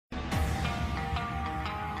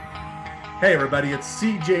Hey everybody, it's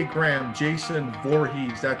CJ Graham, Jason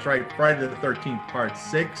Voorhees. That's right, Friday the 13th, part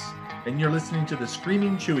 6. And you're listening to the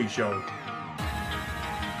Screaming Chewie Show.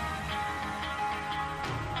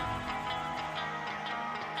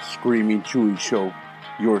 Screaming Chewie Show,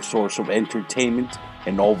 your source of entertainment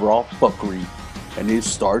and overall fuckery. And it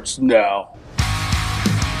starts now.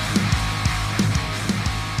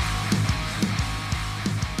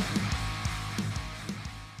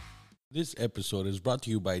 This episode is brought to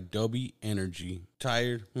you by Dubby Energy.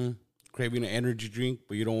 Tired? Craving an energy drink,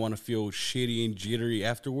 but you don't want to feel shitty and jittery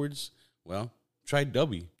afterwards? Well, try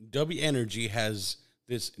Dubby. Dubby Energy has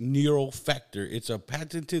this neural factor. It's a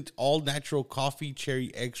patented all-natural coffee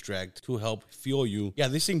cherry extract to help fuel you. Yeah,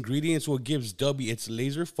 this ingredient is what gives Dubby its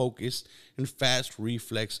laser focus and fast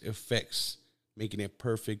reflex effects, making it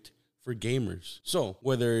perfect for gamers. So,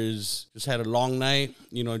 whether it's just had a long night,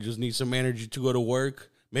 just need some energy to go to work,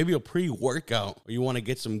 maybe a pre-workout, or you want to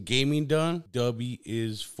get some gaming done, Dubby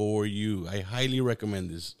is for you. I highly recommend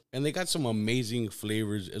this. And they got some amazing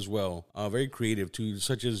flavors as well. Very creative too,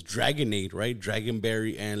 such as Dragonade, right?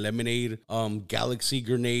 Dragonberry and lemonade, Galaxy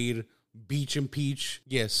Grenade, Beach and Peach.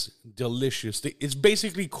 Yes, delicious. It's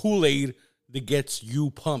basically Kool-Aid that gets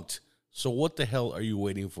you pumped. So what the hell are you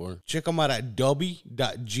waiting for? Check them out at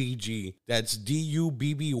dubby.gg. That's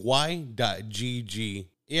dubby.gg.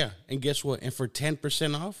 Yeah, and guess what? And for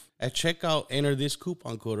 10% off at checkout, enter this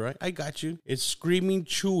coupon code, all right? I got you. It's Screaming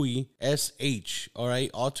Chewy SH, all right?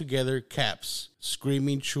 All together, caps.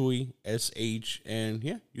 Screaming Chewy SH. And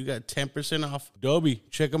yeah, you got 10% off. Dubby,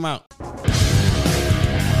 check them out.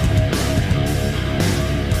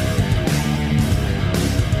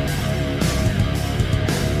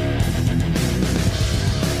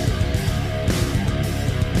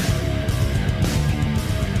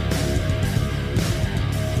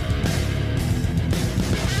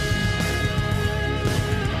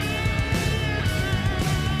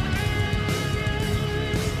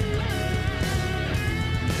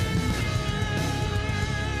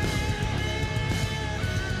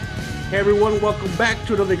 Hey everyone, welcome back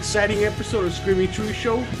to another exciting episode of Screaming Chewie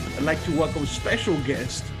Show. I'd like to welcome special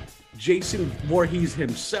guest, Jason Voorhees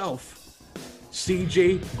himself,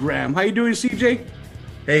 CJ Graham. How you doing, CJ?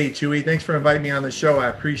 Hey Chewie, thanks for inviting me on the show. I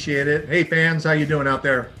appreciate it. Hey fans, how you doing out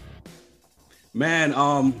there? Man,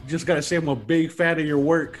 just gotta say I'm a big fan of your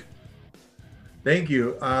work. Thank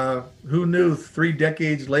you. Who knew 3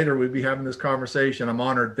 decades later we'd be having this conversation? I'm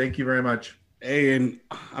honored. Thank you very much. Hey, and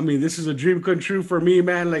I mean, this is a dream come true for me,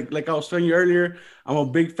 man. Like I was telling you earlier, I'm a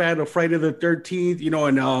big fan of Friday the 13th,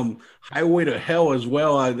 and Highway to Hell as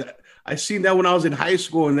well. I seen that when I was in high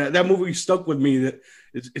school, and that movie stuck with me. That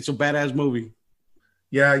it's a badass movie.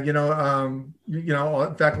 Yeah, in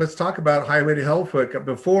fact, let's talk about Highway to Hell quick.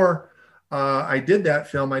 Before I did that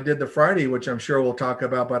film, I did the Friday, which I'm sure we'll talk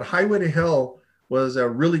about. But Highway to Hell was a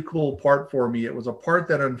really cool part for me. It was a part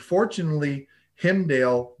that unfortunately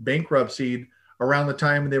Hemdale bankruptcied around the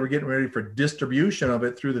time they were getting ready for distribution of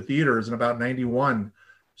it through the theaters in about 91.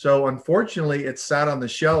 So unfortunately, it sat on the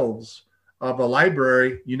shelves of a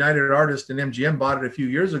library. United Artists and MGM bought it a few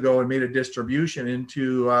years ago and made a distribution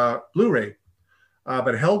into Blu-ray.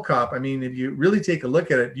 But Hell Cop, I mean, if you really take a look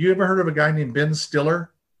at it, you ever heard of a guy named Ben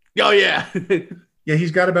Stiller? Oh, yeah. Yeah, he's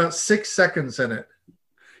got about 6 seconds in it.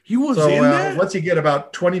 He was in that? What's he get,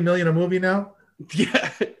 about 20 million a movie now? Yeah.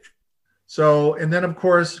 So, and then of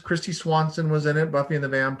course, Christy Swanson was in it, Buffy and the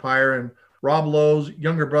Vampire, and Rob Lowe's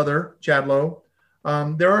younger brother, Chad Lowe.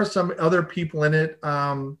 There are some other people in it.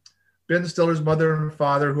 Ben Stiller's mother and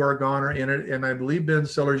father who are gone are in it. And I believe Ben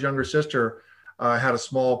Stiller's younger sister had a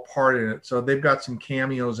small part in it. So they've got some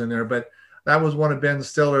cameos in there, but that was one of Ben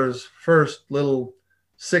Stiller's first little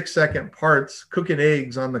 6-second parts, cooking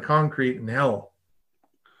eggs on the concrete in hell.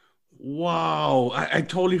 Wow, I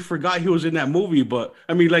totally forgot he was in that movie, but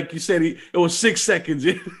I mean, like you said, it was 6 seconds.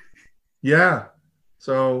 Yeah.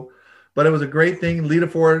 So, but it was a great thing. Lita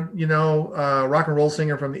Ford, rock and roll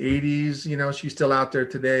singer from the 80s, she's still out there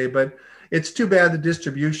today, but it's too bad the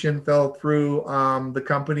distribution fell through. The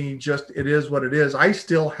company it is what it is. I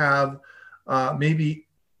still have maybe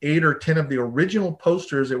 8 or 10 of the original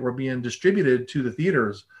posters that were being distributed to the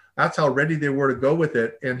theaters. That's how ready they were to go with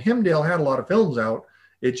it. And Hemdale had a lot of films out.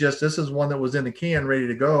 This is one that was in the can ready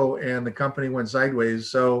to go, and the company went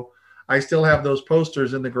sideways. So I still have those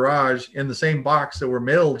posters in the garage in the same box that were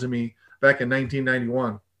mailed to me back in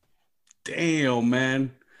 1991. Damn,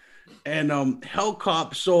 man. And Hell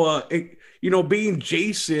Cop, so being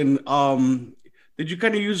Jason, did you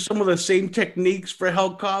kind of use some of the same techniques for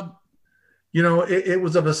Hell Cop? It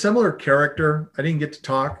was of a similar character. I didn't get to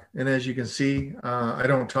talk, and as you can see, I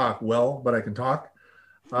don't talk well, but I can talk.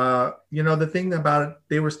 The thing about it,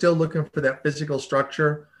 they were still looking for that physical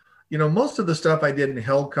structure. Most of the stuff I did in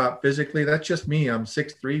Hell Cop physically, that's just me. I'm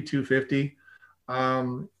 6'3", 250.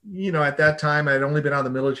 At that time, I'd only been out of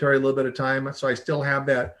the military a little bit of time. So I still have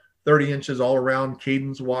that 30 inches all around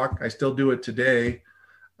cadence walk. I still do it today.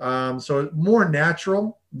 So more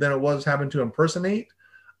natural than it was having to impersonate.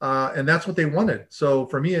 And that's what they wanted. So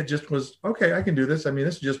for me, it just was, okay, I can do this. I mean,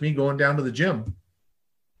 this is just me going down to the gym.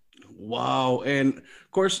 Wow. And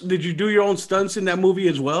of course, did you do your own stunts in that movie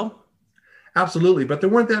as well? Absolutely. But there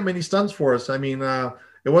weren't that many stunts for us. I mean,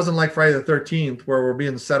 it wasn't like Friday the 13th where we're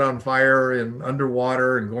being set on fire and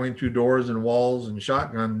underwater and going through doors and walls and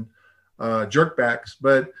shotgun jerkbacks.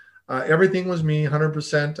 But everything was me,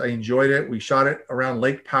 100%. I enjoyed it. We shot it around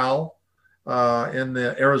Lake Powell in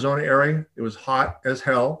the Arizona area. It was hot as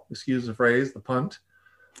hell, excuse the phrase, the punt.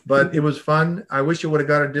 But it was fun. I wish it would have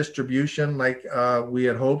got a distribution like we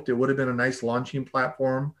had hoped. It would have been a nice launching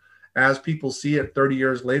platform. As people see it 30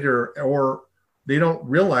 years later, or they don't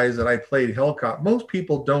realize that I played Hell Cop. Most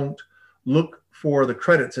people don't look for the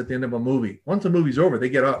credits at the end of a movie. Once the movie's over, they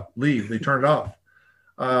get up, leave, they turn it off.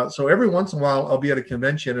 So every once in a while, I'll be at a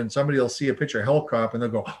convention and somebody will see a picture of Hell Cop and they'll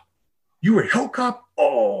go, "You were Hell Cop?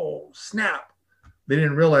 Oh, snap." They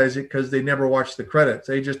didn't realize it because they never watched the credits.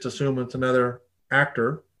 They just assume it's another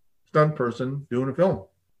actor, stunt person doing a film.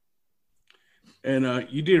 And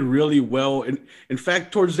you did really well. And in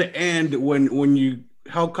fact, towards the end, when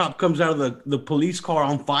Hell Cop comes out of the police car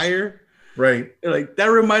on fire, right? Like that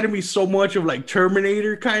reminded me so much of like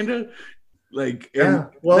Terminator, kind of. Like yeah,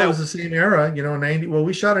 well, it was the same era, 90. Well,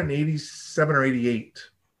 we shot it in 87 or 88,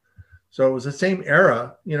 so it was the same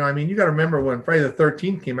era. I mean, you got to remember when Friday the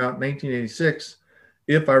 13th came out in 1986.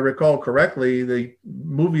 If I recall correctly, the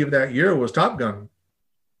movie of that year was Top Gun.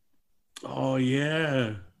 Oh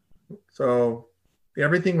yeah. So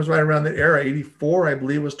everything was right around that era. 84, I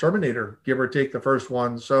believe, was Terminator, give or take the first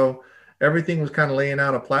one. So everything was kind of laying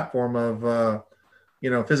out a platform of,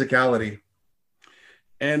 physicality.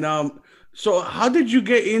 And so how did you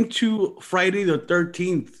get into Friday the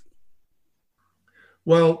 13th?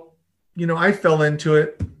 Well, I fell into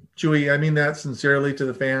it, Chewy. I mean that sincerely to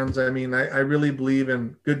the fans. I mean, I really believe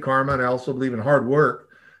in good karma, and I also believe in hard work.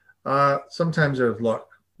 Sometimes there's luck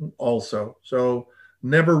also. So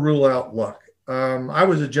never rule out luck. I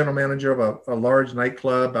was a general manager of a large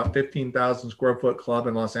nightclub, about 15,000 square foot club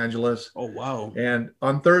in Los Angeles. Oh, wow. And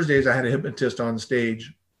on Thursdays, I had a hypnotist on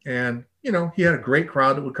stage. And, he had a great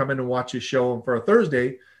crowd that would come in and watch his show. And for a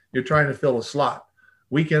Thursday, you're trying to fill a slot.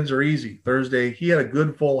 Weekends are easy. Thursday, he had a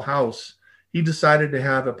good full house. He decided to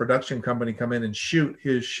have a production company come in and shoot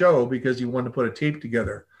his show because he wanted to put a tape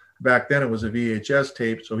together. Back then, it was a VHS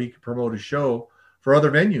tape, so he could promote his show for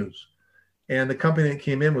other venues. And the company that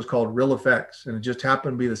came in was called Real Effects. And it just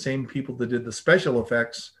happened to be the same people that did the special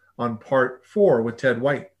effects on part 4 with Ted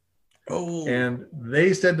White. Oh. And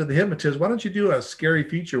they said to the hypnotist, "Why don't you do a scary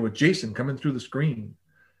feature with Jason coming through the screen?"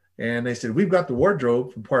 And they said, "We've got the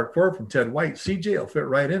wardrobe from part 4 from Ted White. CJ will fit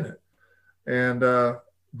right in it." And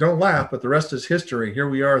don't laugh, but the rest is history. Here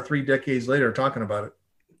we are 3 decades later talking about it.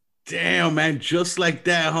 Damn, man. Just like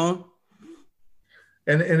that, huh?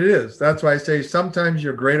 And it is. That's why I say sometimes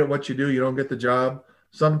you're great at what you do, you don't get the job.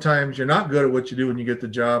 Sometimes you're not good at what you do when you get the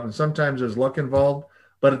job. And sometimes there's luck involved.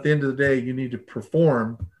 But at the end of the day, you need to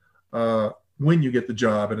perform when you get the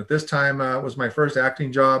job. And at this time, it was my first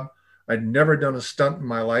acting job. I'd never done a stunt in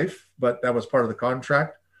my life, but that was part of the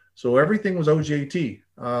contract. So everything was OJT,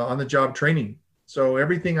 on the job training. So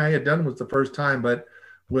everything I had done was the first time, but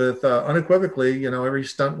with unequivocally, every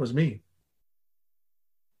stunt was me.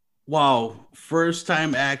 Wow. First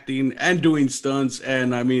time acting and doing stunts.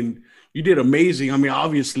 And I mean, you did amazing. I mean,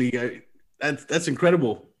 obviously, that's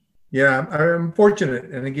incredible. Yeah, I'm fortunate.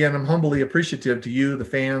 And again, I'm humbly appreciative to you, the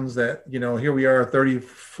fans, that, here we are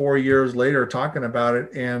 34 years later talking about it.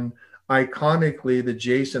 And iconically, the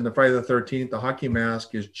Jason, the Friday the 13th, the hockey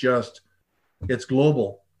mask is it's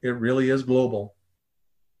global. It really is global.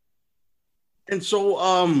 And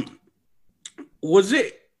so, was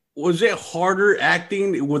it harder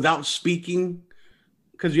acting without speaking?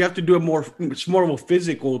 Because you have to do it's more of a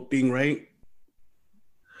physical thing, right?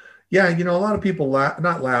 Yeah, a lot of people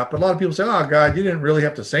not laugh, but a lot of people say, "Oh God, you didn't really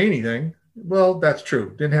have to say anything." Well, that's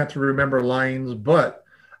true. Didn't have to remember lines, but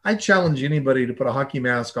I challenge anybody to put a hockey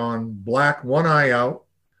mask on, black, one eye out.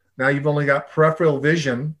 Now you've only got peripheral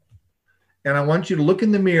vision. And I want you to look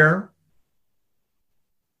in the mirror,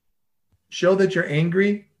 show that you're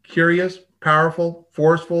angry, curious, powerful,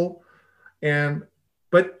 forceful,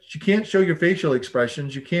 but you can't show your facial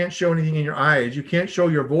expressions. You can't show anything in your eyes. You can't show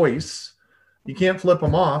your voice. You can't flip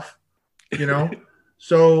them off,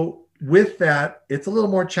 So with that, it's a little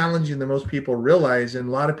more challenging than most people realize. And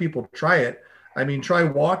a lot of people try it. I mean, try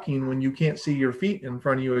walking when you can't see your feet in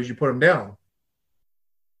front of you as you put them down.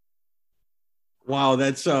 Wow,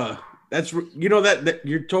 that's that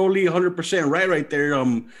you're totally 100% right there.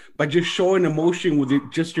 By just showing emotion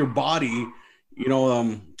with just your body,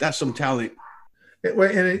 that's some talent. It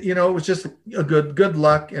was just a good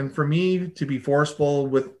luck. And for me to be forceful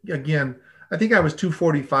with, again, I think I was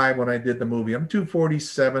 245 when I did the movie. I'm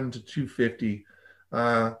 247 to 250,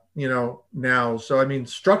 now. So, I mean,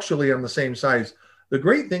 structurally, I'm the same size. The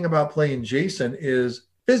great thing about playing Jason is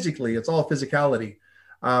physically, it's all physicality.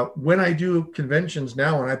 When I do conventions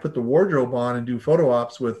now and I put the wardrobe on and do photo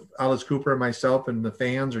ops with Alice Cooper and myself and the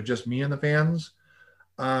fans, or just me and the fans,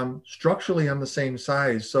 structurally, I'm the same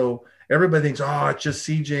size. So everybody thinks, oh, it's just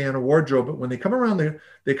CJ and a wardrobe. But when they come around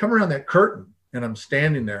that curtain and I'm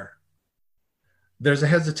standing there, there's a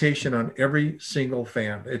hesitation on every single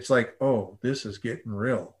fan. It's like, oh, this is getting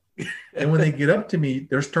real. And when they get up to me,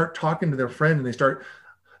 they start talking to their friend and they start,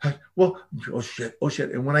 well, oh shit.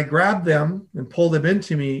 And when I grab them and pull them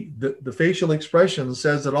into me, the facial expression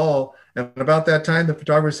says it all. And about that time, the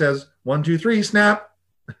photographer says, 1, 2, 3, snap.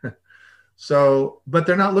 So, but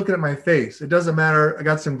they're not looking at my face. It doesn't matter. I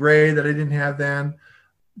got some gray that I didn't have then.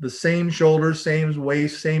 The same shoulders, same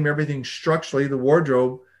waist, same everything structurally. The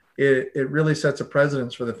wardrobe, it really sets a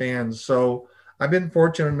precedence for the fans. So I've been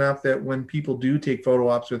fortunate enough that when people do take photo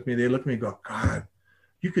ops with me, they look at me and go, God,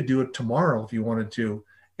 you could do it tomorrow if you wanted to.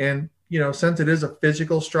 And, since it is a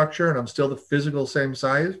physical structure and I'm still the physical same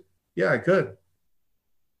size, yeah, I could.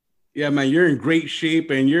 Yeah, man, you're in great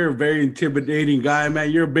shape and you're a very intimidating guy,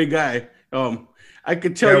 man. You're a big guy. I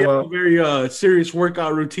could tell you have a very serious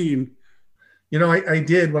workout routine. I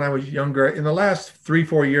did when I was younger. In the last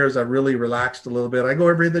 3-4 years, I really relaxed a little bit. I go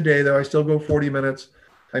every other day, though. I still go 40 minutes.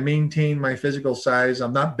 I maintain my physical size.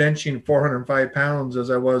 I'm not benching 405 pounds as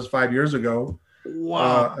I was 5 years ago.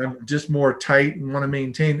 Wow. I'm just more tight and want to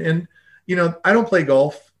maintain. And, I don't play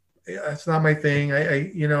golf. It's not my thing.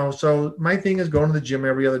 So my thing is going to the gym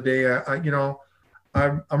every other day.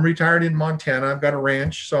 I'm retired in Montana. I've got a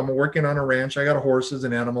ranch, so I'm working on a ranch. I got horses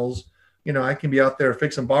and animals. I can be out there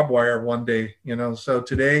fixing barbed wire one day, So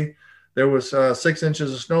today there was 6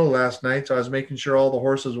 inches of snow last night. So I was making sure all the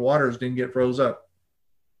horses' waters didn't get froze up.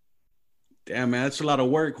 Damn, man, that's a lot of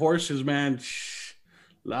work. Horses, man,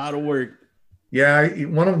 a lot of work. Yeah,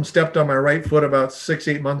 one of them stepped on my right foot about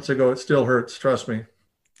 6-8 months ago. It still hurts. Trust me.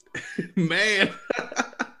 Man.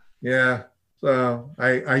 Yeah. So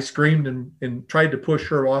I screamed and tried to push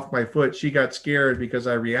her off my foot. She got scared because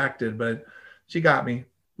I reacted, but she got me.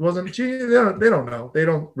 Wasn't she? They don't know. They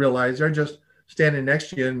don't realize they're just standing next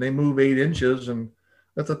to you and they move 8 inches and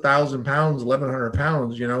that's 1,000 pounds, 1,100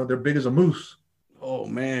 pounds. They're big as a moose. Oh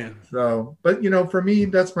man. So, but for me,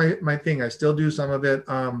 that's my thing. I still do some of it.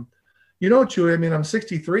 Chewy, I mean, I'm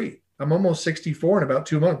 63. I'm almost 64 in about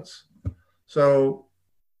 2 months. So,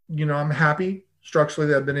 I'm happy structurally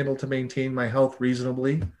that I've been able to maintain my health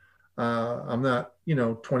reasonably. I'm not,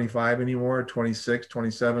 25 anymore, 26,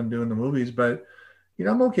 27 doing the movies, but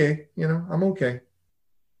I'm okay. I'm okay.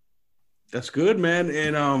 That's good, man.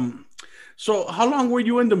 And so how long were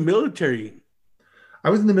you in the military? I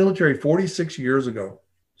was in the military 46 years ago.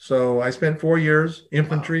 So I spent 4 years,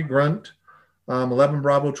 infantry, grunt, 11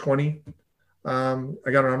 Bravo 20. I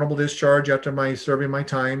got an honorable discharge after my serving my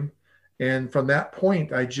time. And from that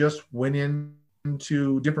point, I just went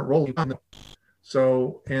into different roles.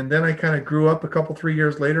 So, and then I kind of grew up 3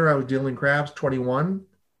 years later. I was dealing crabs, 21.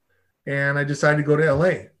 And I decided to go to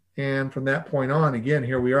LA. And from that point on, again,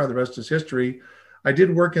 here we are, the rest is history. I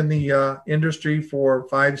did work in the industry for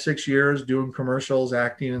 5-6 years doing commercials,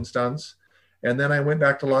 acting and stunts. And then I went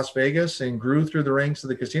back to Las Vegas and grew through the ranks of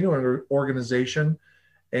the casino organization.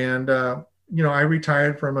 And, I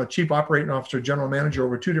retired from a chief operating officer, general manager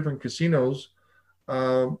over 2 different casinos.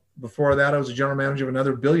 Before that, I was a general manager of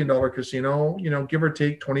another $1 billion casino, give or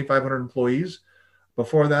take 2,500 employees.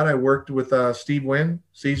 Before that, I worked with Steve Wynn,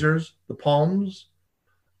 Caesars, the Palms,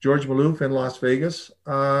 George Maloof in Las Vegas.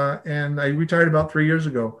 And I retired about 3 years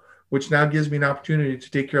ago, which now gives me an opportunity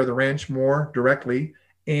to take care of the ranch more directly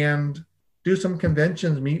and do some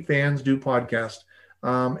conventions, meet fans, do podcasts,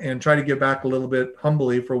 and try to give back a little bit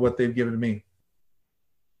humbly for what they've given me.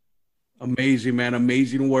 Amazing, man.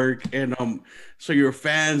 Amazing work. And so your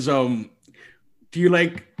fans, do you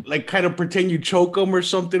like kind of pretend you choke them or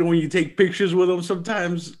something when you take pictures with them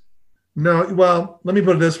sometimes? No, well, let me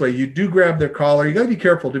put it this way. You do grab their collar. You got to be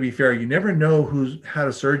careful, to be fair. You never know who's had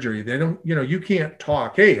a surgery. They don't, you can't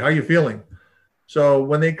talk. Hey, how you feeling? So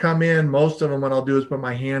when they come in, most of them, what I'll do is put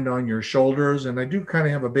my hand on your shoulders. And I do kind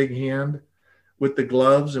of have a big hand, with the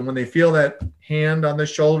gloves. And when they feel that hand on the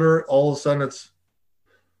shoulder, all of a sudden it's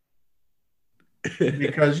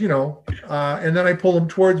because, and then I pull them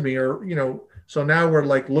towards me so now we're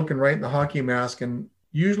like looking right in the hockey mask, and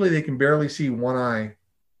usually they can barely see one eye.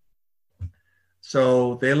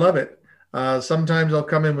 So they love it. Sometimes I'll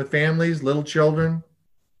come in with families, little children.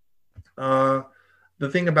 The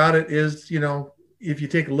thing about it is, if you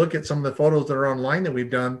take a look at some of the photos that are online that we've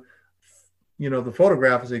done, the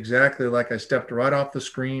photograph is exactly like I stepped right off the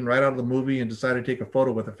screen, right out of the movie, and decided to take a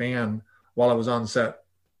photo with a fan while I was on set.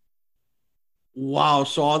 Wow.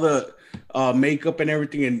 So all the makeup and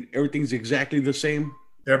everything's exactly the same?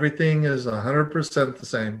 Everything is 100% the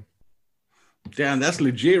same. Damn, that's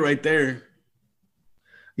legit right there.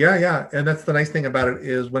 Yeah. And that's the nice thing about it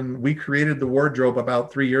is when we created the wardrobe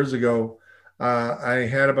about 3 years ago, I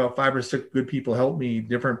had about 5 or 6 good people help me,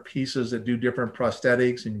 different pieces that do different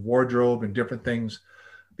prosthetics and wardrobe and different things.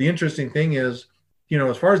 The interesting thing is,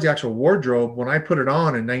 as far as the actual wardrobe, when I put it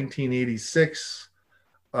on in 1986,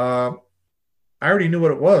 I already knew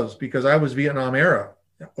what it was because I was Vietnam era.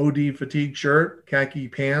 OD fatigue shirt, khaki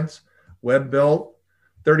pants, web belt,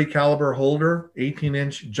 30 caliber holder,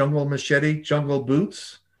 18-inch jungle machete, jungle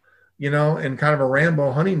boots, and kind of a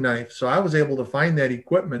Rambo hunting knife. So I was able to find that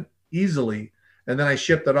equipment easily. And then I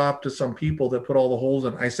shipped it off to some people that put all the holes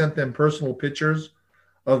in. I sent them personal pictures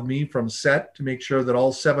of me from set to make sure that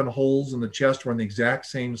all 7 holes in the chest were in the exact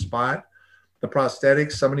same spot. The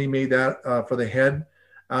prosthetics, somebody made that for the head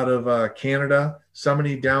out of Canada.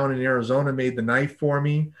 Somebody down in Arizona made the knife for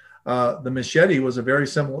me. The machete was a very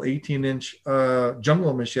simple 18-inch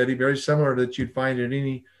jungle machete, very similar that you'd find at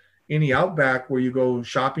any Outback where you go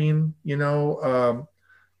shopping.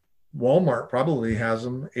 Walmart probably has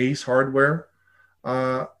them, Ace Hardware.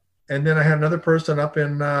 And then I had another person up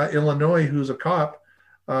in Illinois who's a cop,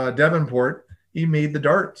 Davenport. He made the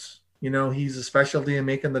darts. He's a specialty in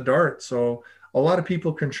making the darts. So a lot of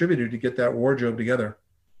people contributed to get that wardrobe together.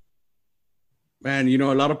 Man,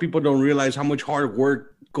 a lot of people don't realize how much hard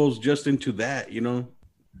work goes just into that,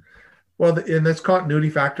 Well, and that's continuity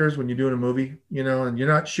factors when you're doing a movie, and you're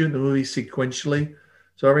not shooting the movie sequentially.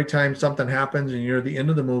 So every time something happens and you're at the end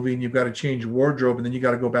of the movie and you've got to change wardrobe and then you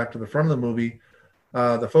got to go back to the front of the movie,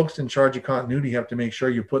 the folks in charge of continuity have to make sure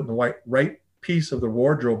you're putting the right piece of the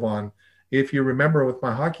wardrobe on. If you remember with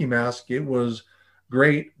my hockey mask, it was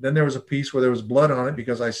great. Then there was a piece where there was blood on it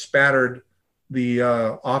because I spattered the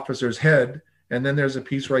officer's head. And then there's a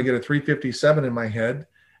piece where I get a 357 in my head.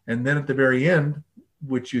 And then at the very end,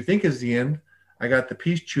 which you think is the end, I got the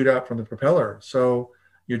piece chewed out from the propeller. So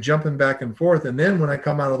you're jumping back and forth. And then when I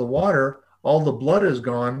come out of the water, all the blood is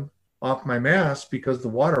gone off my mask because the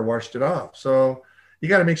water washed it off. So you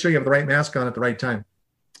got to make sure you have the right mask on at the right time.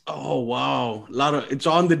 Oh, wow. It's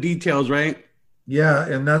on the details, right? Yeah.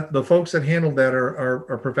 And that the folks that handled that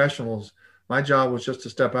are professionals. My job was just to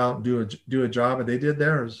step out and do a job, and they did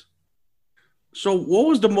theirs. So what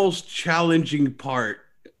was the most challenging part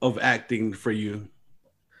of acting for you?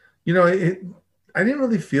 I didn't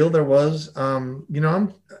really feel there was. I'm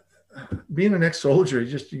being an ex-soldier.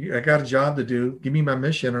 I got a job to do. Give me my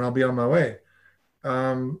mission, and I'll be on my way.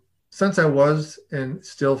 Since I was and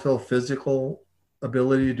still feel physical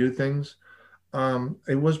ability to do things,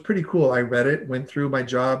 it was pretty cool. I read it, went through my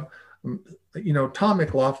job. Tom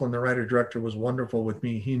McLaughlin, the writer-director, was wonderful with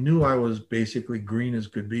me. He knew I was basically green as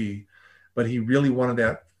could be, but he really wanted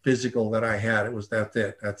that physical that I had.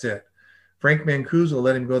 That's it. Frank Mancuso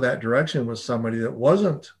let him go that direction with somebody that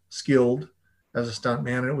wasn't skilled as a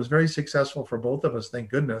stuntman, and it was very successful for both of us, thank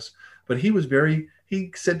goodness. But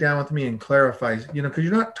he'd sit down with me and clarify, because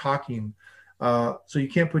you're not talking, so you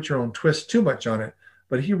can't put your own twist too much on it.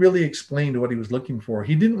 But he really explained what he was looking for.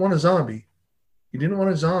 He didn't want a zombie.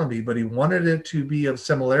 But he wanted it to be of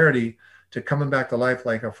similarity to coming back to life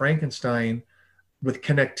like a Frankenstein with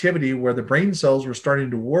connectivity where the brain cells were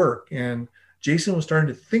starting to work. And Jason was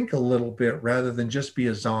starting to think a little bit rather than just be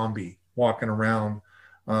a zombie walking around.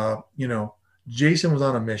 Jason was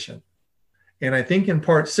on a mission. And I think in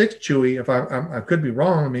part 6, Chewy, if I could be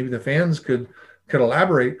wrong, maybe the fans could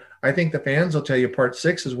elaborate. I think the fans will tell you part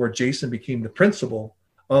 6 is where Jason became the principal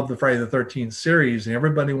of the Friday the 13th series, and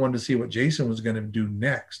everybody wanted to see what Jason was going to do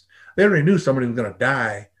next. They already knew somebody was going to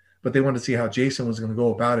die, but they wanted to see how Jason was going to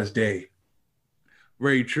go about his day.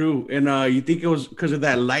 Very true. And you think it was because of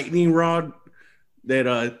that lightning rod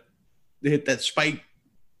that they hit that spike?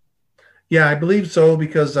 Yeah, I believe so,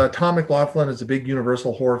 because Tom McLaughlin is a big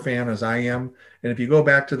Universal horror fan, as I am. And if you go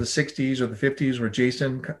back to the 60s or the 50s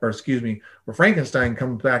where Frankenstein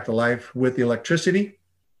comes back to life with the electricity,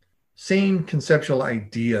 same conceptual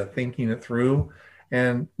idea, thinking it through.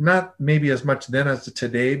 and not maybe as much then as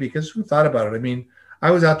today, because who thought about it? I mean,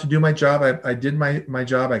 I was out to do my job. I did my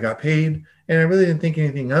job. I got paid, and I really didn't think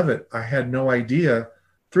anything of it. I had no idea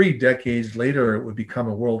 3 decades later it would become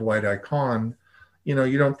a worldwide icon. You know,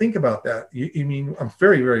 you don't think about that. You mean, I'm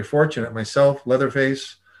very, very fortunate. Myself,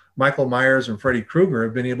 Leatherface, Michael Myers, and Freddy Krueger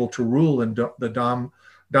have been able to rule in the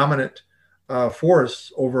dominant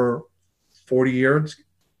force over 40 years,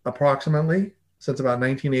 approximately, since about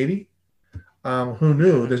 1980. Who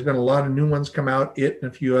knew? There's been a lot of new ones come out, It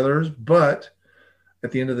and a few others, but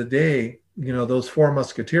at the end of the day, you know, those four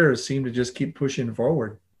musketeers seem to just keep pushing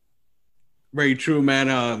forward. Very true,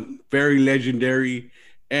 man. Very legendary.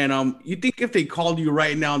 And you think if they called you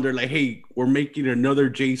right now and they're like, "Hey, we're making another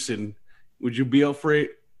Jason," would you be up for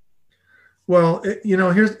it? Well, you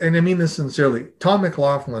know, here's, and I mean this sincerely, Tom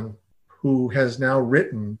McLaughlin, who has now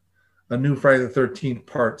written a new Friday the 13th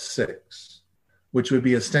Part 6, which would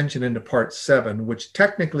be extension into Part 7, which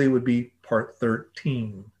technically would be Part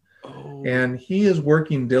 13. Oh. And he is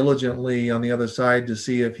working diligently on the other side to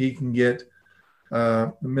see if he can get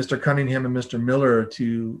Mr. Cunningham and Mr. Miller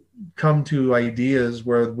to come to ideas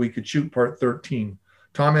where we could shoot Part 13.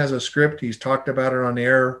 Tom has a script. He's talked about it on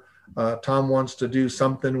air. Tom wants to do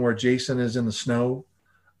something where Jason is in the snow.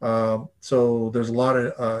 So there's a lot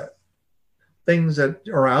of things that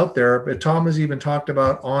are out there. But Tom has even talked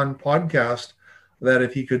about on podcast that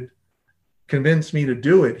if he could convince me to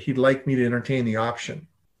do it, he'd like me to entertain the option.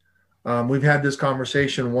 We've had this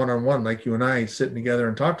conversation one-on-one, like you and I sitting together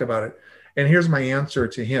and talked about it. And here's my answer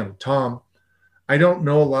to him. Tom, I don't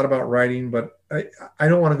know a lot about writing, but I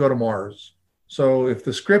don't want to go to Mars. So if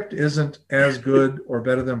the script isn't as good or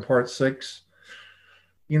better than Part 6,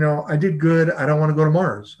 you know, I did good. I don't want to go to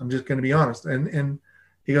Mars. I'm just going to be honest. And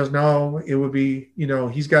he goes, no, it would be, you know,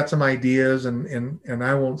 he's got some ideas and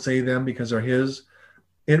I won't say them because they're his.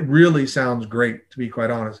 It really sounds great, to be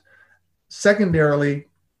quite honest. Secondarily,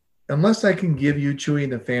 unless I can give you, Chewy,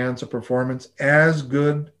 and the fans a performance as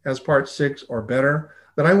good as Part 6 or better,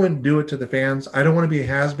 then I wouldn't do it to the fans. I don't want to be a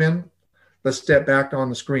has-been. Let's step back on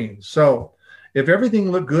the screen. So if everything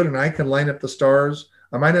looked good and I can line up the stars,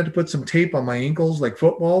 I might have to put some tape on my ankles like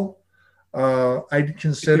football. I'd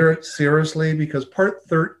consider it seriously, because Part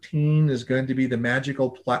 13 is going to be the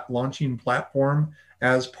magical launching platform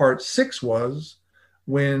as Part 6 was.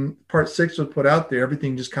 When Part 6 was put out there,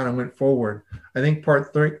 everything just kind of went forward. I think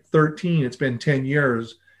Part 13, it's been 10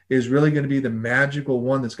 years, is really going to be the magical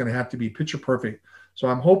one that's going to have to be picture perfect. So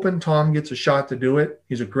I'm hoping Tom gets a shot to do it.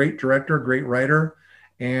 He's a great director, great writer.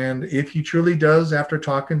 And if he truly does, after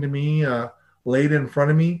talking to me, laid in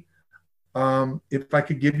front of me, if I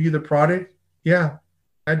could give you the product, yeah,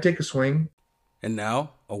 I'd take a swing. And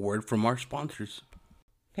now, a word from our sponsors.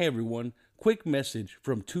 Hey everyone, quick message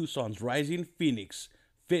from Tucson's Rising Phoenix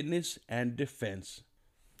Fitness and Defense.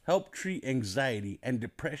 Help treat anxiety and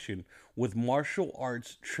depression with martial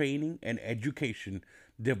arts training and education.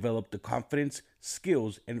 Develop the confidence,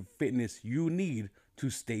 skills, and fitness you need to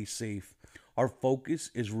stay safe. Our focus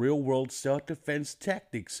is real-world self-defense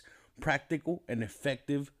tactics, practical and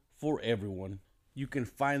effective for everyone. You can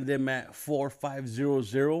find them at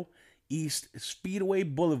 4500 East Speedway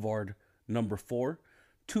Boulevard, number 4,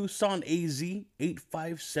 Tucson, AZ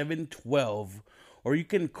 85712, or you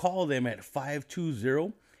can call them at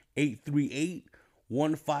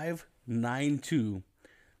 520-838-1592.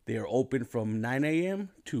 They are open from 9 a.m.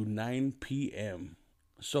 to 9 p.m.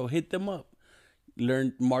 So hit them up.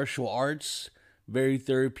 Learn martial arts, very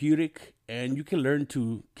therapeutic, and you can learn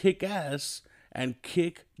to kick ass and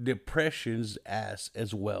kick depression's ass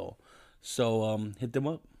as well. So hit them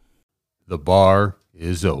up. The bar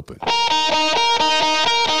is open.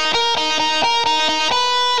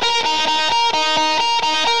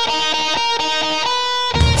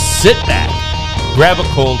 Sit back, grab a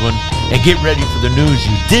cold one, and get ready for the news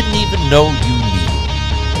you didn't even know you needed.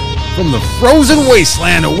 From the frozen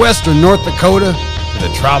wasteland of western North Dakota to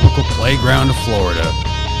the tropical playground of Florida,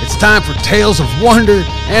 it's time for tales of wonder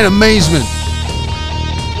and amazement.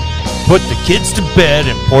 Put the kids to bed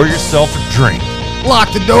and pour yourself a drink.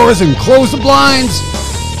 Lock the doors and close the blinds.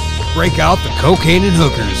 Break out the cocaine and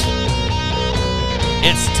hookers.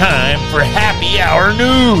 It's time for Happy Hour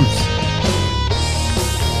News.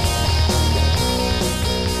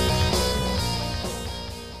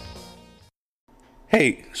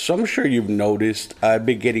 Hey, so I'm sure you've noticed I've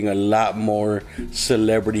been getting a lot more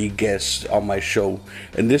celebrity guests on my show.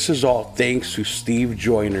 And this is all thanks to Steve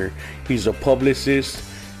Joyner. He's a publicist.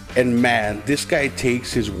 And man, this guy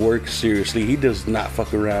takes his work seriously. He does not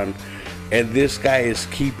fuck around. And this guy is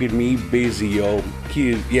keeping me busy, yo.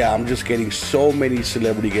 I'm just getting so many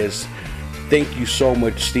celebrity guests. Thank you so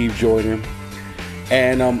much, Steve Joyner.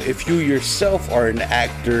 And if you yourself are an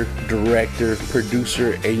actor, director,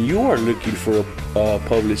 producer, and you are looking for a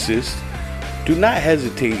publicist, do not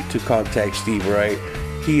hesitate to contact Steve, right?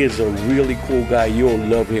 He is a really cool guy. You'll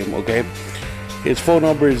love him, okay? His phone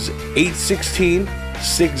number is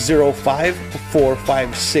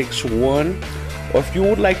 816-605-4561. Or if you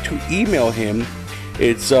would like to email him,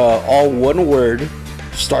 it's all one word,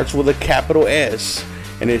 starts with a capital S,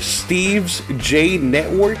 and it's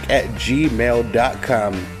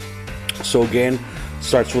stevesjnetwork@gmail.com. So again,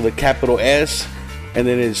 starts with a capital S, and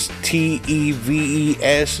then it's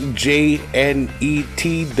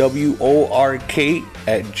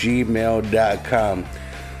TEVESJNETWORK@gmail.com.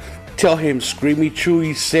 Tell him Screamy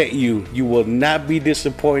Chewy sent you. You will not be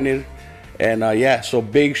disappointed. And so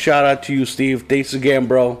big shout out to you, Steve. Thanks again,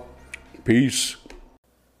 bro. Peace.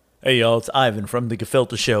 Hey y'all, it's Ivan from The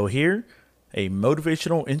Gefilte Show here, a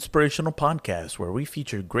motivational, inspirational podcast where we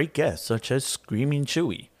feature great guests such as Screaming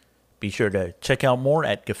Chewy. Be sure to check out more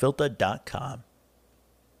at gefilte.com.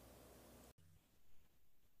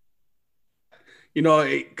 You know,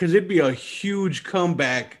 because it'd be a huge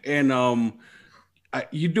comeback, and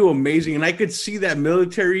you do amazing. And I could see that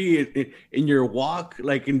military in your walk,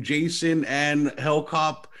 like in Jason and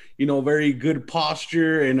Hellcop, you know, very good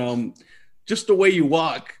posture and just the way you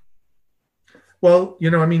walk. Well, you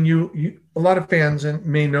know, I mean, you a lot of fans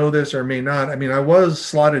may know this or may not. I mean, I was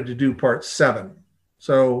slotted to do part 7.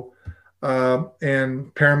 So,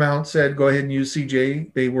 and Paramount said, go ahead and use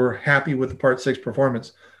CJ. They were happy with the part 6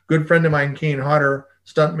 performance. Good friend of mine, Kane Hodder,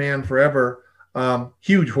 stuntman forever,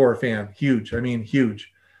 huge horror fan, huge. I mean,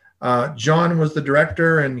 huge. John was the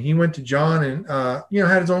director, and he went to John and,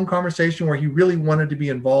 had his own conversation where he really wanted to be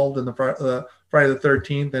involved in the Friday the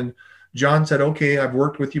 13th. And John said, okay, I've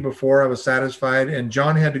worked with you before. I was satisfied. And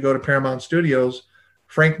John had to go to Paramount Studios,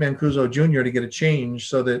 Frank Mancuso Jr., to get a change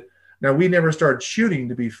so that now we never started shooting,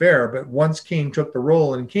 to be fair, but once Kane took the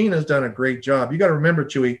role, and Kane has done a great job. You got to remember,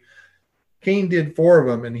 Chewy, Kane did 4 of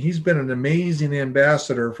them, and he's been an amazing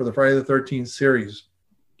ambassador for the Friday the 13th series.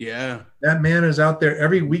 Yeah. That man is out there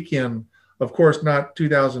every weekend, of course, not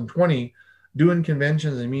 2020, doing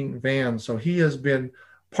conventions and meeting fans. So he has been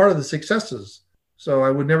part of the successes. So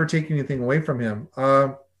I would never take anything away from him.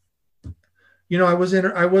 I was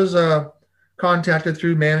contacted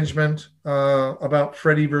through management about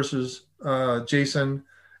Freddy versus Jason.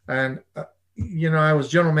 And I was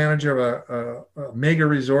general manager of a mega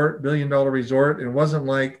resort, $1 billion resort. And it wasn't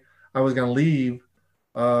like I was going to leave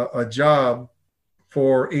a job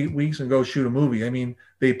for 8 weeks and go shoot a movie. I mean,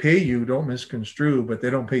 they pay you, don't misconstrue, but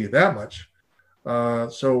they don't pay you that much.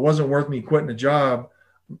 So it wasn't worth me quitting a job,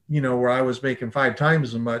 where I was making 5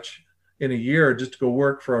 times as much in a year just to go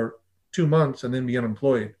work for 2 months and then be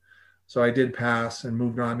unemployed. So I did pass and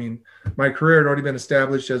moved on. I mean, my career had already been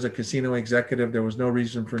established as a casino executive. There was no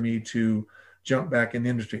reason for me to jump back in the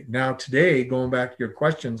industry. Now today, going back to your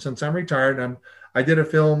question, since I'm retired, I did a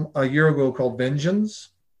film a year ago called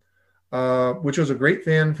Vengeance, which was a great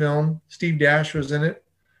fan film. Steve Dash was in it.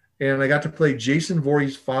 And I got to play Jason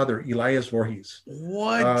Voorhees' father, Elias Voorhees.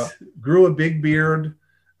 What? Grew a big beard.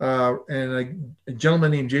 And a gentleman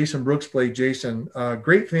named Jason Brooks played Jason.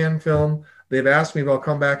 Great fan film. They've asked me if I'll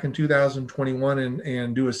come back in 2021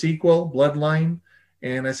 and do a sequel, Bloodline.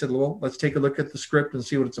 And I said, well, let's take a look at the script and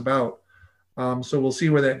see what it's about. So we'll see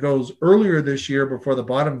where that goes. Earlier this year, before the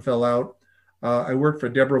bottom fell out, I worked for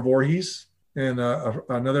Deborah Voorhees and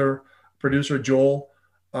another producer, Joel,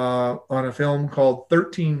 on a film called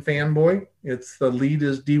 13 Fanboy. The lead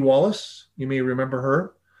is Dee Wallace. You may remember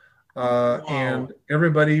her. Wow. And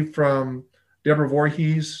everybody from Deborah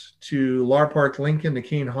Voorhees to Lar Park Lincoln to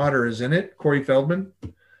Kane Hodder is in it. Corey Feldman.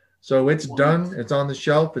 So it's done. It's on the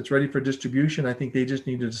shelf. It's ready for distribution. I think they just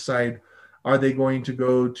need to decide, are they going to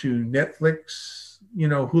go to Netflix,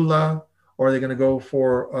 Hula, or are they going to go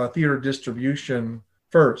for theater distribution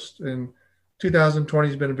first? And 2020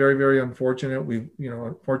 has been very, very unfortunate.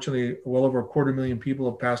 Unfortunately, well over 250,000 people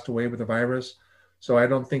have passed away with the virus. So I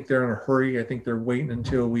don't think they're in a hurry. I think they're waiting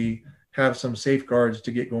until we have some safeguards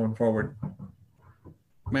to get going forward.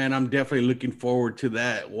 Man, I'm definitely looking forward to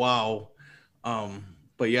that. Wow.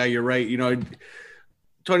 But yeah, you're right.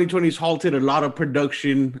 2020's halted a lot of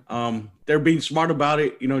production. They're being smart about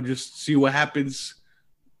it, just see what happens.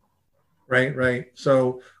 Right.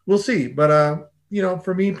 So we'll see. But,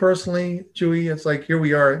 for me personally, Chewy, it's like, here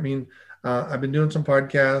we are. I mean, I've been doing some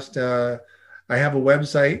podcasts. I have a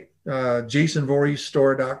website,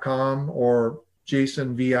 jasonvoorheesstore.com or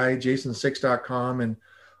jasonvi.jason6.com. And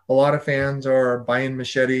a lot of fans are buying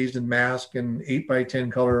machetes and masks and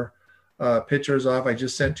 8x10 color pictures off. I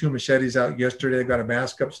just sent 2 machetes out yesterday. I've got a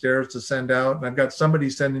mask upstairs to send out. And I've got somebody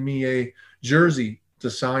sending me a jersey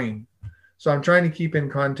to sign. So I'm trying to keep in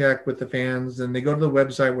contact with the fans, and they go to the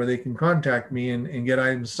website where they can contact me and get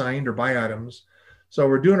items signed or buy items. So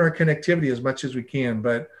we're doing our connectivity as much as we can,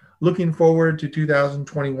 but looking forward to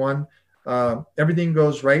 2021. Everything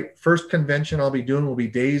goes right. First convention I'll be doing will be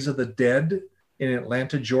Days of the Dead in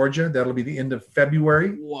Atlanta, Georgia. That'll be the end of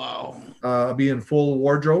February. Wow. I'll be in full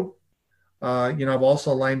wardrobe. I've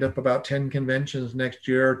also lined up about 10 conventions next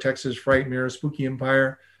year. Texas Frightmare, Spooky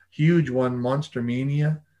Empire, huge one, Monster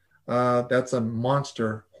Mania. That's a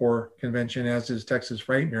monster horror convention, as is Texas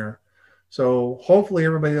Frightmare. So hopefully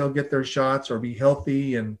everybody will get their shots or be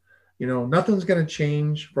healthy. And, nothing's going to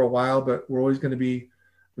change for a while, but we're always going to be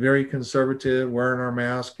very conservative, wearing our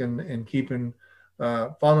mask and keeping,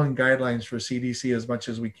 following guidelines for CDC as much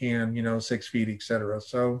as we can, 6 feet, et cetera.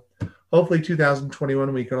 So hopefully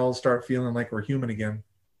 2021, we can all start feeling like we're human again.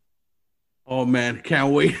 Oh man,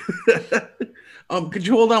 can't wait. Could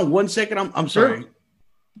you hold on 1 second? I'm sorry. Sure.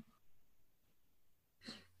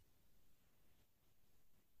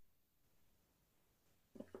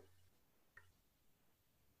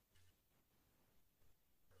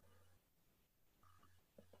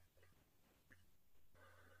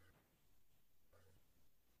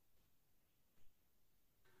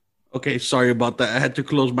 Okay, sorry about that. I had to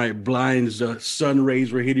close my blinds. The sun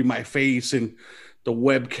rays were hitting my face and the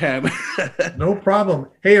webcam. No problem.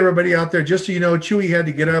 Hey, everybody out there, just so you know, Chewy had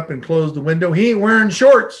to get up and close the window. He ain't wearing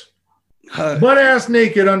shorts. Butt ass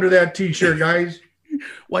naked under that t-shirt, guys.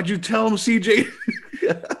 Why'd you tell him, CJ?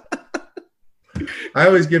 I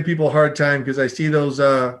always give people a hard time because I see those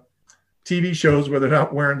TV shows where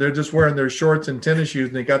they're just wearing their shorts and tennis shoes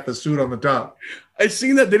and they got the suit on the top. I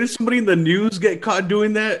seen that. Didn't somebody in the news get caught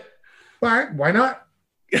doing that? Why not?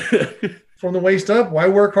 From the waist up, why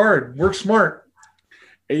work hard? Work smart.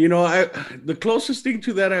 And the closest thing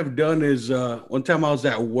to that I've done is one time I was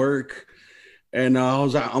at work and I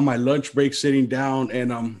was on my lunch break sitting down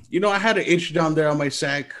and I had an itch down there on my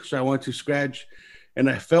sack, so I went to scratch and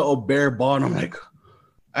I felt a bare ball and I'm like,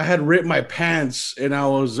 I had ripped my pants and I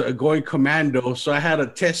was going commando, so I had a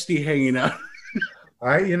testy hanging out.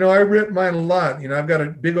 I ripped mine a lot. I've got a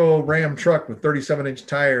big old Ram truck with 37-inch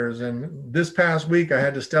tires, and this past week I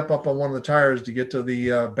had to step up on one of the tires to get to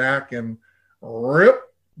the back and rip.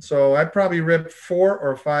 So I probably ripped 4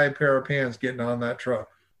 or 5 pair of pants getting on that truck.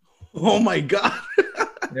 Oh my God.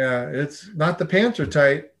 Yeah, it's not the pants are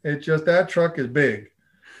tight. It's just that truck is big.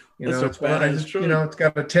 It's got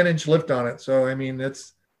a 10-inch lift on it. So I mean,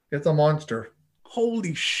 it's a monster.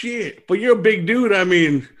 Holy shit! But you're a big dude. I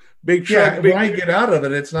mean, big truck. Yeah, when I get out of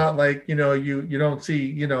it, it's not like you don't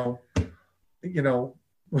see a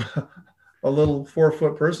little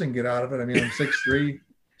 4-foot person get out of it. I mean, I'm 6'3",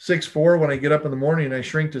 6'4". When I get up in the morning, I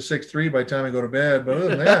shrink to 6'3" by the time I go to bed. But other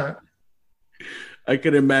than that, I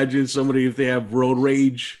can imagine somebody if they have road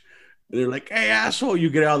rage. They're like, "Hey, asshole!" You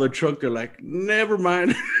get out of the truck. They're like, "Never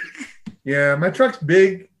mind." Yeah, my truck's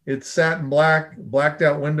big. It's satin black, blacked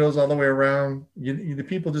out windows all the way around. The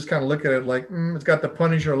people just kind of look at it like, it's got the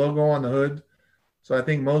Punisher logo on the hood. So I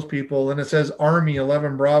think most people, and it says Army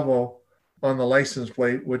 11 Bravo on the license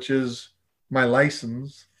plate, which is my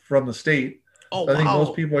license from the state. Oh, so I think wow.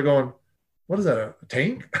 most people are going, what is that, a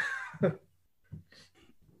tank?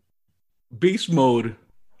 Beast mode.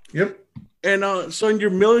 Yep. And so in your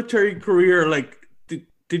military career, like,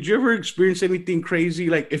 did you ever experience anything crazy?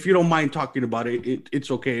 Like, if you don't mind talking about it, it's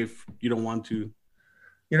okay if you don't want to.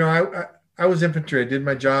 I was infantry. I did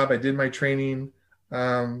my job. I did my training.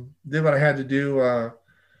 Did what I had to do. Had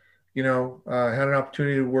an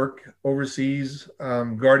opportunity to work overseas,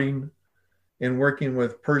 guarding and working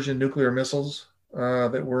with Persian nuclear missiles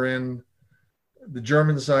that were in the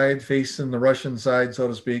German side facing the Russian side, so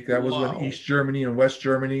to speak. That was when East Germany and West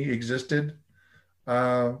Germany existed.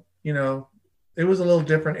 It was a little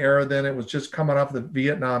different era then. It was just coming off the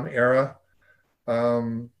Vietnam era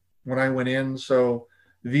when I went in. So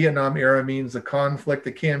Vietnam era means the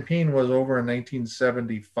campaign was over in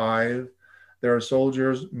 1975. There are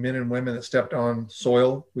soldiers, men and women that stepped on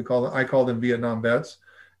soil. I call them Vietnam vets.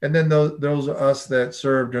 And then those of us that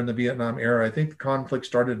served during the Vietnam era, I think the conflict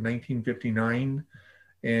started in 1959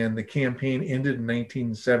 and the campaign ended in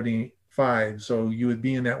 1975. So you would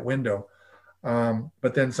be in that window.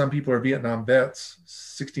 But then some people are Vietnam vets,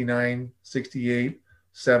 69, 68,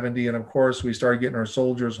 70. And of course, we started getting our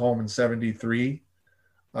soldiers home in 73,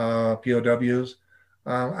 POWs.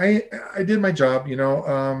 I did my job, I'd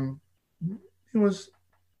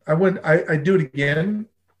do it again.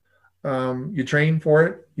 You train for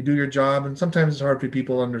it, you do your job. And sometimes it's hard for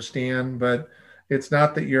people to understand, but it's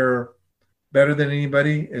not that you're better than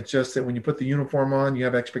anybody. It's just that when you put the uniform on, you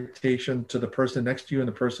have expectation to the person next to you and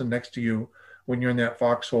the person next to you when you're in that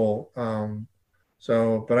foxhole.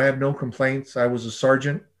 But I have no complaints. I was a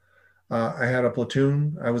sergeant. I had a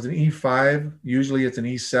platoon. I was an E5. Usually it's an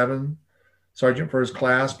E7, sergeant first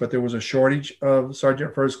class, but there was a shortage of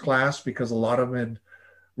sergeant first class because a lot of them had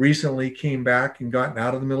recently came back and gotten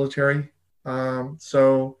out of the military.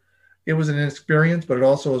 So it was an experience, but it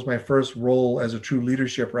also was my first role as a true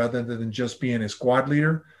leadership rather than just being a squad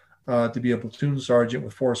leader. To be a platoon sergeant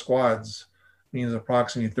with 4 squads means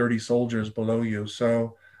approximately 30 soldiers below you.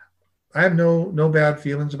 So I have no bad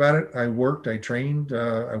feelings about it. I worked, I trained,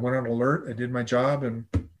 I went on alert, I did my job, and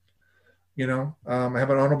I have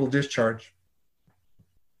an honorable discharge.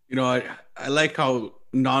 I like how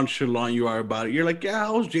nonchalant you are about it. You're like, yeah, I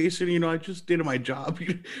was Jason. I just did my job.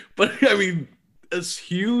 But I mean, it's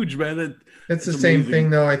huge, man. It's the same thing,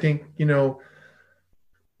 though. I think being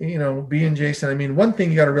Jason. I mean, one thing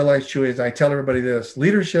you got to realize, Chewy, is I tell everybody this: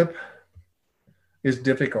 leadership is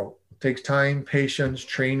difficult. It takes time, patience,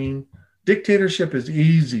 training. Dictatorship is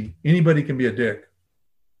easy. Anybody can be a dick.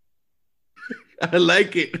 I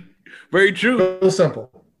like it. Very true. So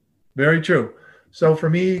simple. Very true. So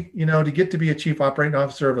for me, to get to be a chief operating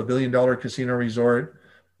officer of $1 billion casino resort,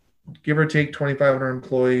 give or take 2,500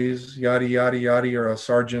 employees, yada, yada, yada, or a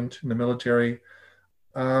sergeant in the military,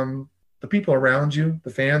 the people around you,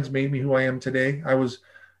 the fans made me who I am today. I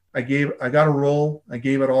got a role. I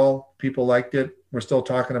gave it all. People liked it. We're still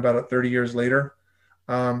talking about it 30 years later.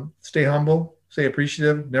 Stay humble, stay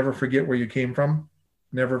appreciative, never forget where you came from.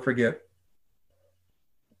 Never forget.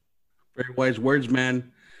 Very wise words,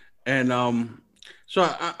 man. And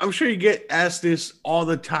so I'm sure you get asked this all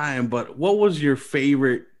the time, but what was your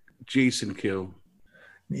favorite Jason kill?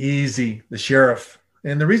 Easy, the sheriff.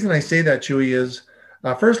 And the reason I say that, Chewy, is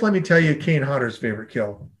first let me tell you Kane Hodder's favorite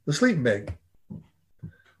kill, the sleeping bag.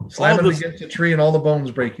 Slamming against a tree and all the bones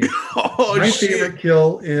breaking. My favorite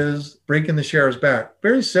kill is breaking the sheriff's back.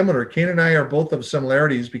 Very similar. Kane and I are both of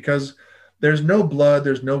similarities because there's no blood,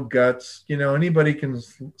 there's no guts. Anybody can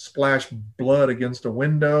splash blood against a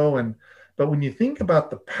window. But when you think about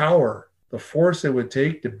the power, the force it would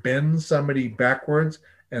take to bend somebody backwards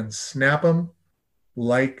and snap them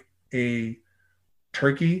like a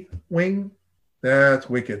turkey wing, that's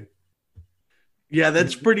wicked. Yeah,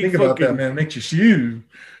 that's pretty Think about that, man. It makes you shoot.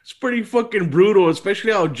 It's pretty fucking brutal,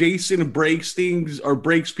 especially how Jason breaks things or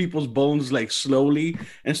breaks people's bones like slowly.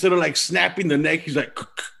 Instead of like snapping the neck, he's like,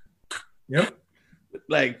 yep.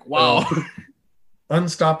 Like, wow.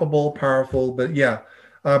 Unstoppable, powerful. But yeah,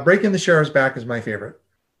 breaking the sheriff's back is my favorite.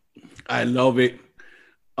 I love it.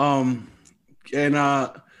 So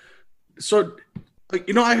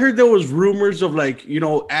I heard there was rumors of like,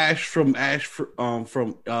 Ash from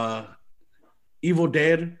Evil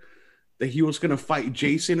Dead, that he was gonna fight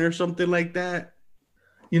Jason or something like that.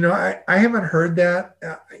 I haven't heard that.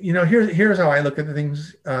 Here's how I look at the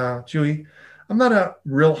things, Chewy. I'm not a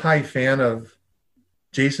real high fan of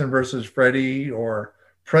Jason versus Freddy or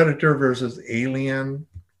Predator versus Alien.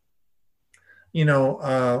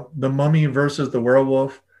 The Mummy versus the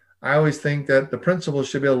Werewolf. I always think that the principals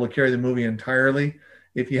should be able to carry the movie entirely.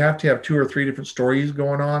 If you have to have 2 or 3 different stories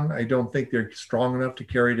going on, I don't think they're strong enough to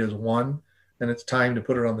carry it as one. And it's time to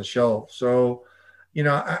put it on the shelf. So,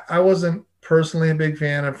 I wasn't personally a big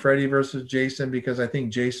fan of Freddy versus Jason because I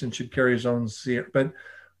think Jason should carry his own series. But,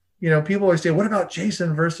 people always say, what about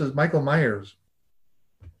Jason versus Michael Myers?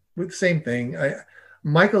 With the same thing.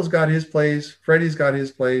 Michael's got his place, Freddy's got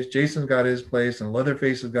his place, Jason's got his place, and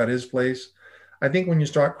Leatherface has got his place. I think when you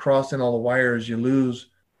start crossing all the wires, you lose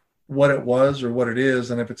what it was or what it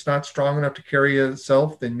is. And if it's not strong enough to carry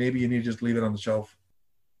itself, then maybe you need to just leave it on the shelf.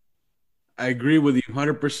 I agree with you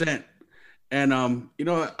 100%. And,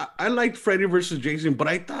 I liked Freddy versus Jason, but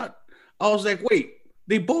I was like, wait,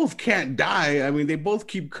 they both can't die. I mean, they both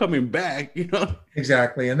keep coming back,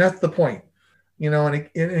 Exactly. And that's the point, and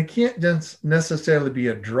it can't just necessarily be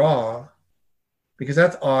a draw because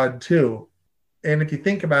that's odd too. And if you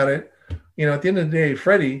think about it, at the end of the day,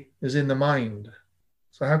 Freddy is in the mind.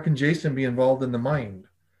 So how can Jason be involved in the mind?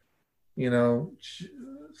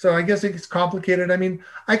 So I guess it's complicated. I mean,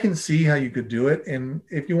 I can see how you could do it. And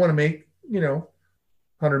if you want to make,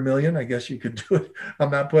 100 million, I guess you could do it. I'm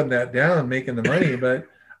not putting that down, making the money, but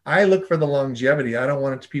I look for the longevity. I don't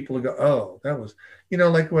want it to people to go, oh, that was,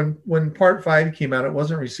 like when part 5 came out, it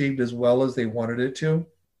wasn't received as well as they wanted it to.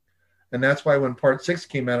 And that's why when part 6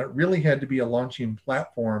 came out, it really had to be a launching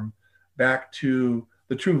platform back to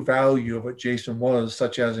the true value of what Jason was,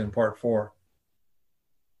 such as in part 4.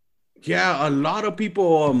 Yeah, a lot of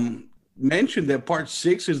people mentioned that part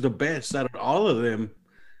 6 is the best out of all of them.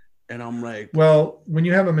 And I'm like, Well, when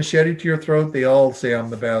you have a machete to your throat, they all say I'm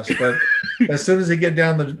the best. But as soon as they get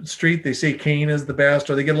down the street, they say Kane is the best,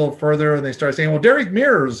 or they get a little further and they start saying, well, Derek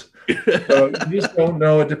Mears. So you just don't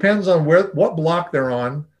know. It depends on what block they're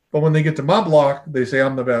on. But when they get to my block, they say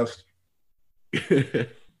I'm the best.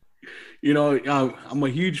 I'm a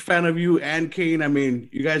huge fan of you and Kane. I mean,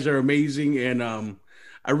 you guys are amazing. And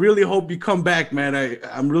I really hope you come back, man.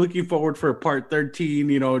 I'm really looking forward for part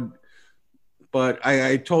 13, but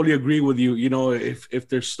I totally agree with you. If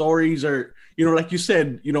their stories are, like you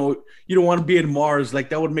said, you don't want to be in Mars. Like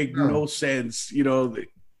that would make no sense.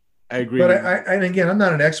 I agree. But and again, I'm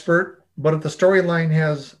not an expert, but if the storyline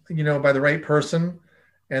has, by the right person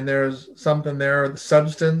and there's something there, the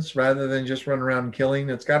substance rather than just run around and killing,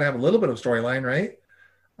 it's got to have a little bit of storyline, right?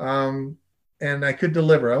 And I could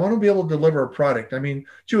deliver. I want to be able to deliver a product. I mean,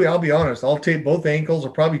 Chewy, I'll be honest. I'll take both ankles.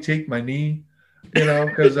 I'll probably take my knee,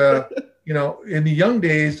 because, in the young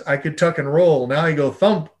days, I could tuck and roll. Now I go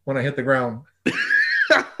thump when I hit the ground.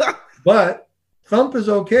 But thump is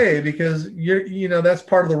okay because that's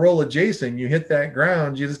part of the role of Jason. You hit that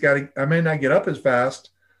ground. You just got to, I may not get up as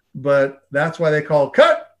fast, but that's why they call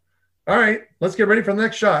cut. All right, let's get ready for the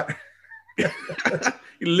next shot.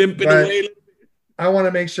 Limping away. I want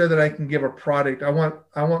to make sure that I can give a product. I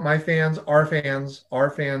want my fans, our fans,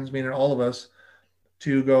 meaning all of us,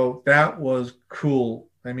 to go, that was cool.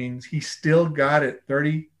 I mean, he still got it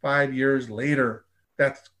 35 years later.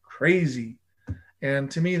 That's crazy.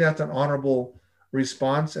 And to me, that's an honorable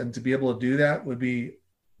response. And to be able to do that would be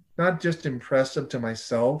not just impressive to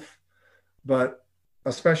myself, but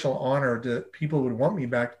a special honor that people would want me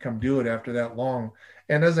back to come do it after that long.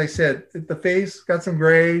 And as I said, the face got some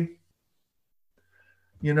gray,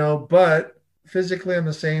 but physically I'm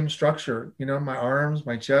the same structure, my arms,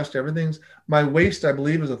 my chest, my waist, I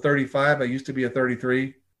believe, is a 35. I used to be a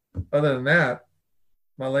 33. Other than that,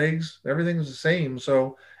 my legs, everything's the same.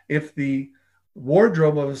 So if the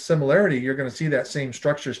wardrobe of a similarity, you're going to see that same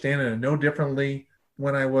structure standing there, no differently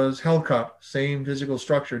when I was Hellcup, same physical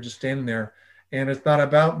structure, just standing there. And it's not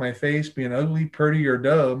about my face being ugly, pretty, or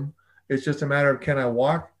dumb. It's just a matter of, can I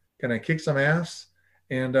walk? Can I kick some ass?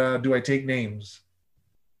 And do I take names?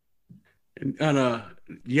 And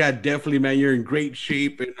yeah, definitely, man. You're in great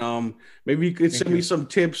shape. And maybe you could send me some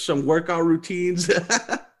tips, some workout routines.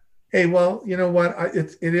 Hey, well, you know what?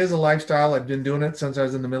 It is a lifestyle. I've been doing it since I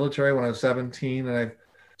was in the military when I was 17, and I've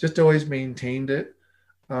just always maintained it.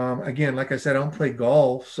 Again, like I said, I don't play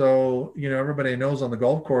golf. So, everybody knows on the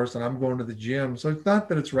golf course and I'm going to the gym. So it's not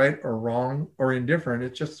that it's right or wrong or indifferent.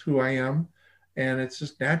 It's just who I am. And it's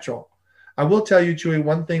just natural. I will tell you, Chewy,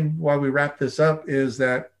 one thing while we wrap this up is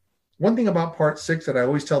that one thing about part 6 that I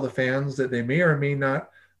always tell the fans that they may or may not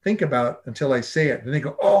think about until I say it. And they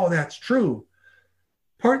go, oh, that's true.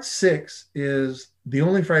 Part 6 is the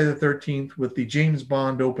only Friday the 13th with the James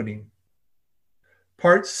Bond opening.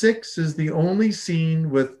 Part 6 is the only scene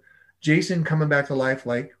with Jason coming back to life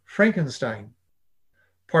like Frankenstein.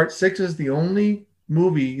 Part 6 is the only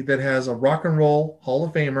movie that has a rock and roll Hall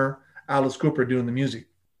of Famer, Alice Cooper, doing the music.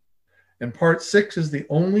 And part 6 is the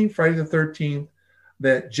only Friday the 13th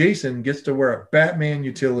that Jason gets to wear a Batman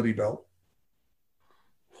utility belt.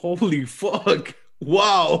 Holy fuck.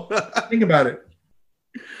 Wow. Think about it.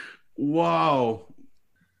 Wow.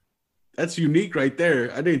 That's unique right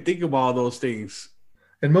there. I didn't think about all those things.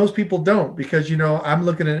 And most people don't because, I'm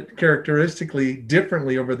looking at it characteristically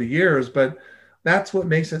differently over the years, but that's what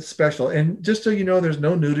makes it special. And just so you know, there's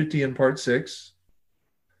no nudity in part 6.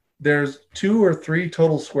 There's 2 or 3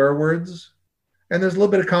 total swear words, and there's a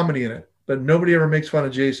little bit of comedy in it, but nobody ever makes fun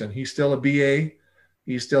of Jason. He's still a BA.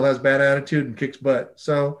 He still has bad attitude and kicks butt.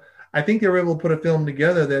 So I think they were able to put a film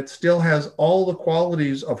together that still has all the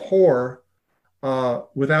qualities of horror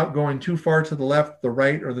without going too far to the left, the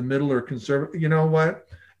right, or the middle, or conservative. You know what?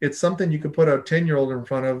 It's something you could put a 10-year-old in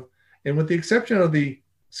front of. And with the exception of the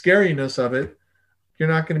scariness of it, you're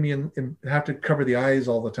not going to be have to cover the eyes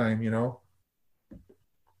all the time,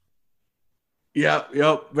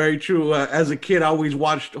 Yep, very true. As a kid, I always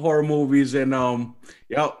watched horror movies, and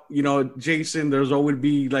Jason. There's always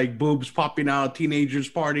be like boobs popping out, teenagers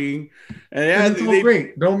partying, and it's all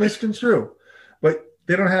great. Don't misconstrue, but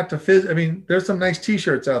they don't have to. I mean, there's some nice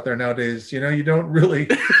T-shirts out there nowadays. You don't really,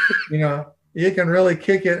 you can really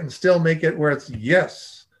kick it and still make it where it's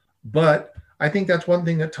yes. But I think that's one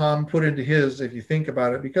thing that Tom put into his, if you think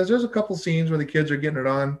about it, because there's a couple scenes where the kids are getting it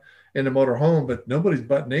on in the motor home, but nobody's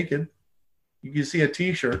butt naked. You can see a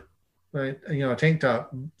T-shirt, right? A tank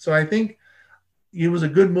top. So I think it was a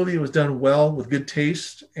good movie. It was done well with good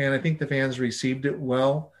taste, and I think the fans received it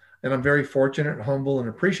well. And I'm very fortunate and humble and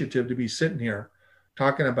appreciative to be sitting here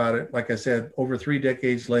talking about it, like I said, over 3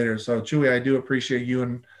 decades later. So Chewy, I do appreciate you,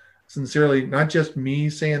 and sincerely, not just me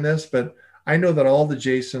saying this, but I know that all the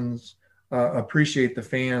Jasons appreciate the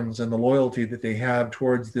fans and the loyalty that they have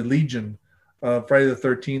towards the Legion of Friday the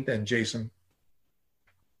 13th and Jason.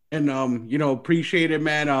 And appreciate it,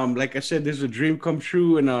 man. Like I said, this is a dream come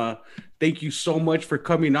true, and thank you so much for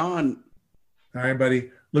coming on. All right, buddy.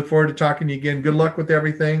 Look forward to talking to you again. Good luck with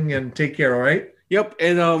everything, and take care. All right. Yep.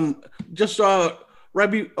 And just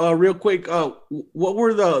Robbie, real quick, what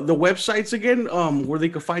were the websites again? Where they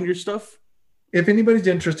could find your stuff? If anybody's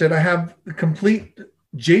interested, I have the complete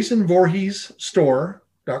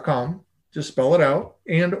JasonVoorheesStore.com. Just spell it out,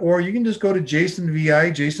 or you can just go to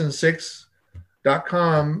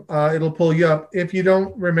Jason6.com. It'll pull you up. If you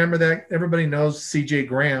don't remember that, everybody knows CJ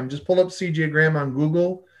Graham. Just pull up CJ Graham on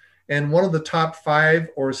Google, and one of the top 5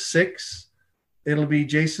 or 6, it'll be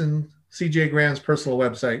CJ Graham's personal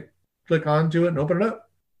website. Click onto it and open it up.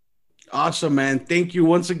 Awesome, man. Thank you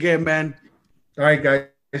once again, man. All right, guys.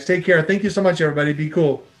 Take care. Thank you so much, everybody. Be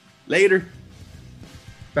cool. Later.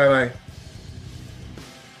 Bye-bye.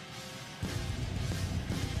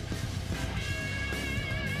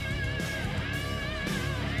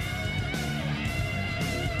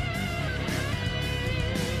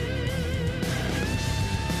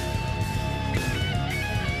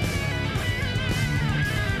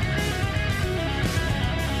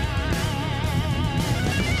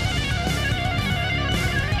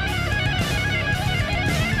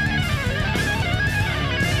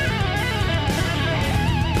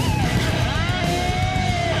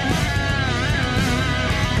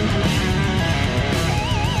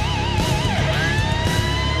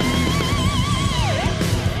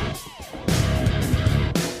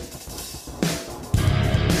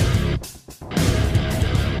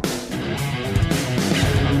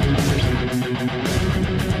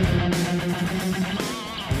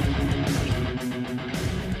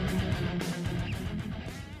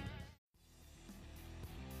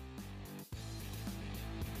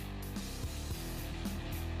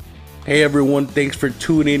 Hey everyone, thanks for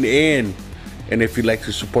tuning in. And if you'd like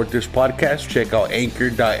to support this podcast, check out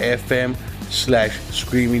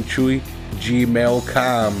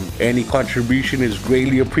anchor.fm/screamingchewy@gmail.com. Any contribution is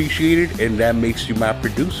greatly appreciated, and that makes you my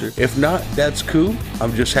producer. If not, that's cool.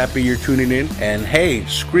 I'm just happy you're tuning in. And hey,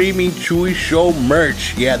 Screaming Chewy Show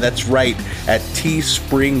merch. Yeah, that's right, at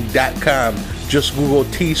teespring.com. Just Google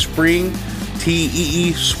Teespring,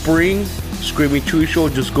 Tee Spring, Screaming Chewy Show.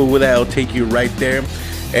 Just go with that, it'll take you right there.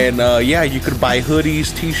 And you could buy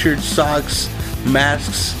hoodies, t-shirts, socks,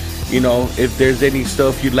 masks. If there's any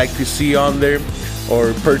stuff you'd like to see on there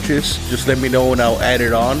or purchase, just let me know and I'll add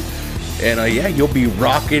it on. And you'll be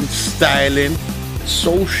rocking, styling.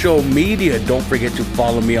 Social media, don't forget to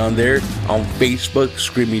follow me on there on Facebook,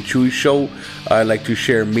 Screaming Chewy Show. I like to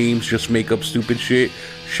share memes, just make up stupid shit,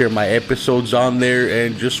 share my episodes on there,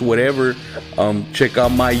 and just whatever. Check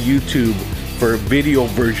out my YouTube for video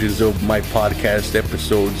versions of my podcast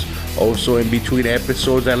episodes. Also, in between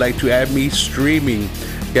episodes, I like to add me streaming.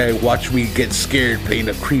 Watch me get scared playing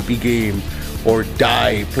a creepy game, or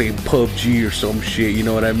die playing PUBG or some shit, you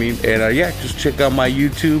know what I mean? And just check out my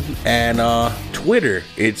YouTube and Twitter.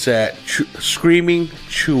 It's at Screaming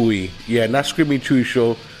Chewy. Yeah, not Screaming Chewy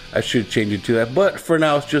Show. I should change it to that, but for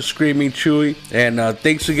now it's just Screaming Chewy. And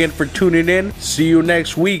thanks again for tuning in. See you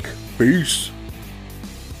next week. Peace.